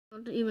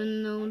Don't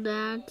even know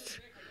that.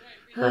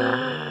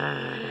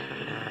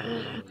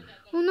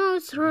 Oh no,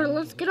 it's her.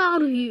 Let's get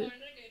out of here.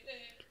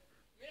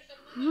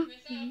 Huh?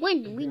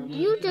 Wait,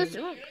 you just...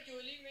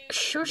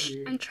 Shush,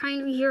 I'm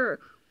trying to hear.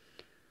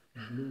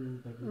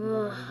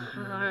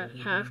 I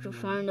have to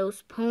find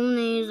those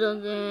ponies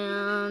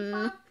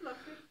again.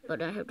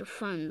 But I have to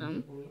find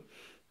them.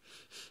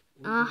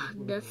 Ah,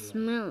 the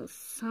smell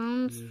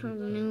sounds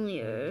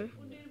familiar.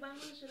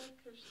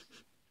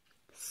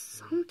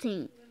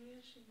 Something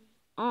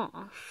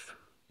off.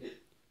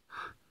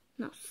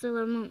 Now,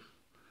 Sailor Moon,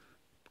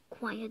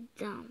 quiet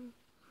down.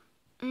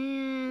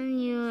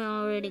 And you're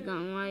already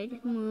gone,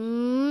 right?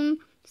 Moon,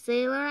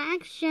 Sailor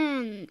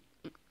action.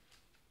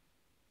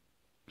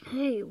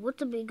 Hey,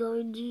 what's a big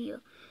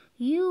idea?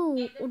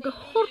 You, the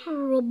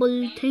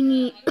horrible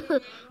thingy.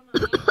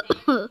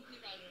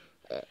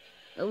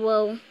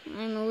 Well,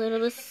 I'm a little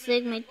bit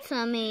sick, my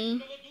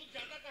tummy.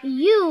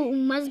 You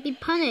must be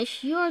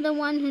punished. You're the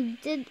one who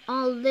did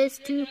all this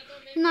to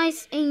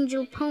nice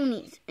angel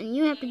ponies, and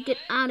you have to get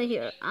out of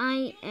here.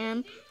 I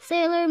am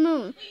Sailor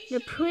Moon, the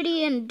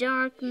pretty in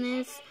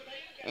darkness,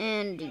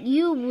 and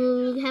you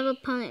will have a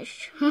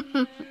punish.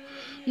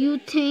 You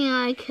think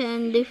I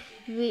can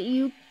defeat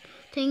you?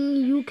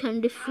 Think you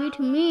can defeat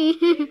me?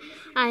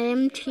 I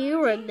am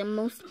T-Rex, the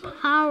most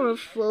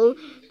powerful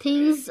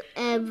things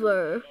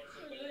ever.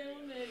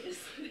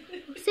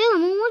 Sailor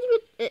Moon, what do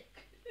you...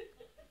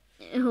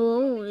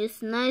 Oh,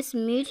 it's nice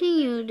meeting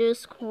you,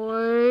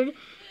 Discord.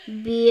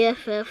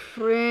 BFF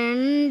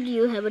friend,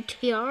 you have a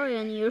tiara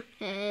on your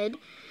head.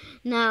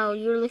 Now,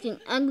 you're looking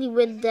ugly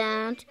with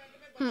that.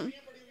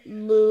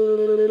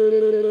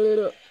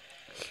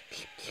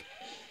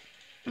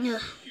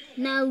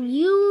 Now,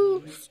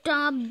 you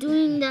stop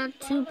doing that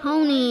to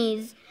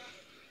ponies.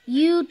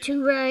 You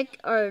T-Rex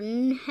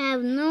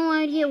have no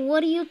idea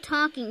what are you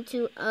talking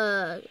to,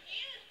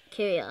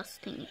 Chaos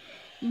thingy.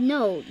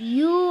 No,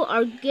 you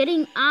are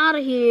getting out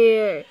of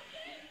here.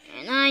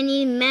 And I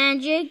need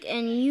magic,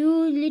 and you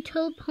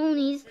little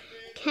ponies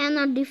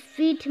cannot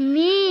defeat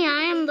me.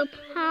 I am the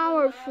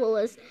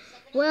powerfulest.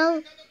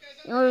 Well,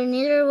 or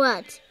neither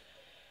what?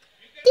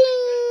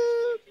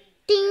 Ding,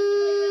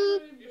 ding,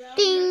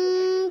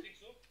 ding,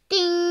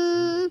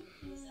 ding,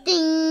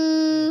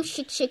 ding.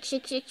 Shake, shake,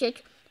 shake, shake,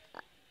 shake.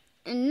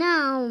 And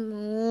now,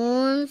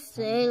 Moon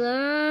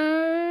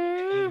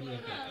Sailor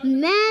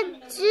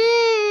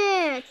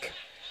magic.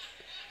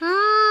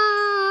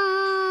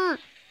 Ah!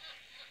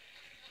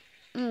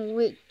 Oh,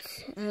 wait.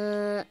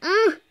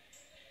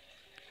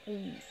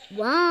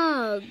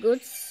 Wow,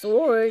 good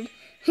sword.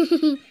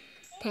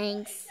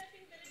 Thanks.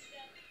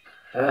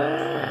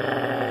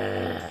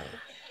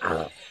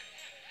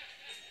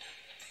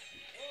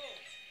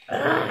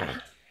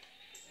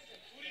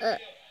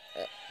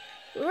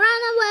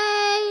 Run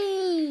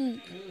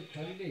away!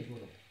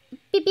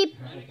 Beep beep.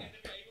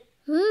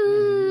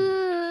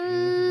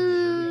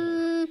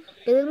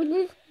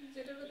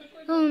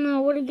 Oh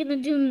no, what are we gonna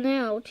do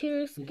now?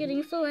 Tears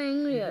getting so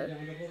angry.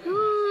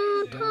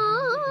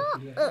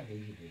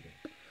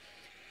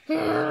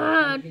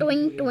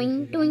 Doing,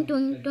 doing, doing,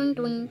 doing, doing, doing,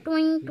 doing,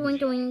 doing,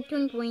 doing,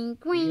 doing, doing,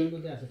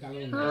 doing.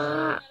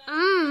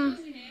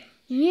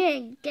 Yeah,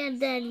 get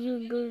that,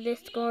 you good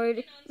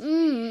Discord.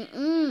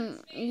 Yummy,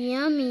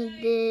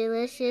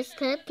 delicious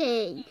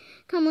cupcake.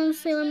 Come on,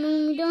 Sailor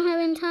Moon, we don't have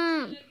any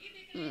time.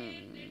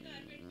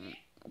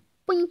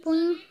 Boing,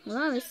 boing.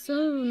 Wow, it's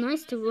so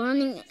nice to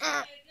running.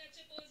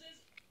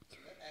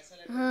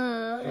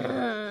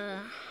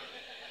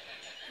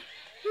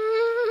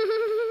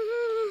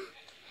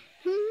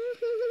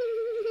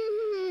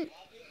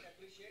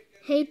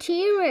 Hey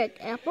T-Rex,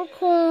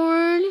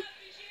 Applecorn,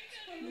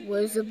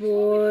 where's the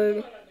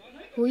board?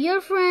 Who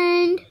your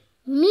friend?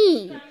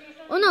 Me.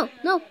 Oh no,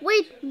 no,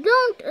 wait,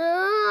 don't.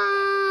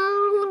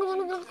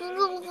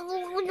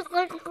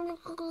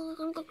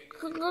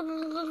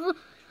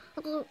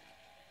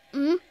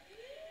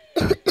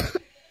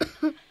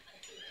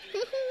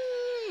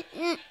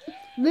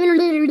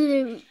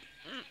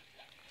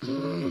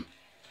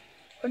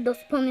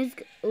 Those ponies.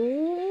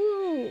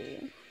 Oh,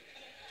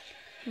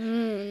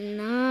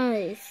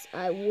 nice.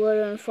 I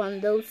wouldn't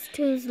find those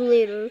twos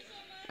later.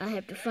 I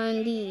have to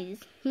find these.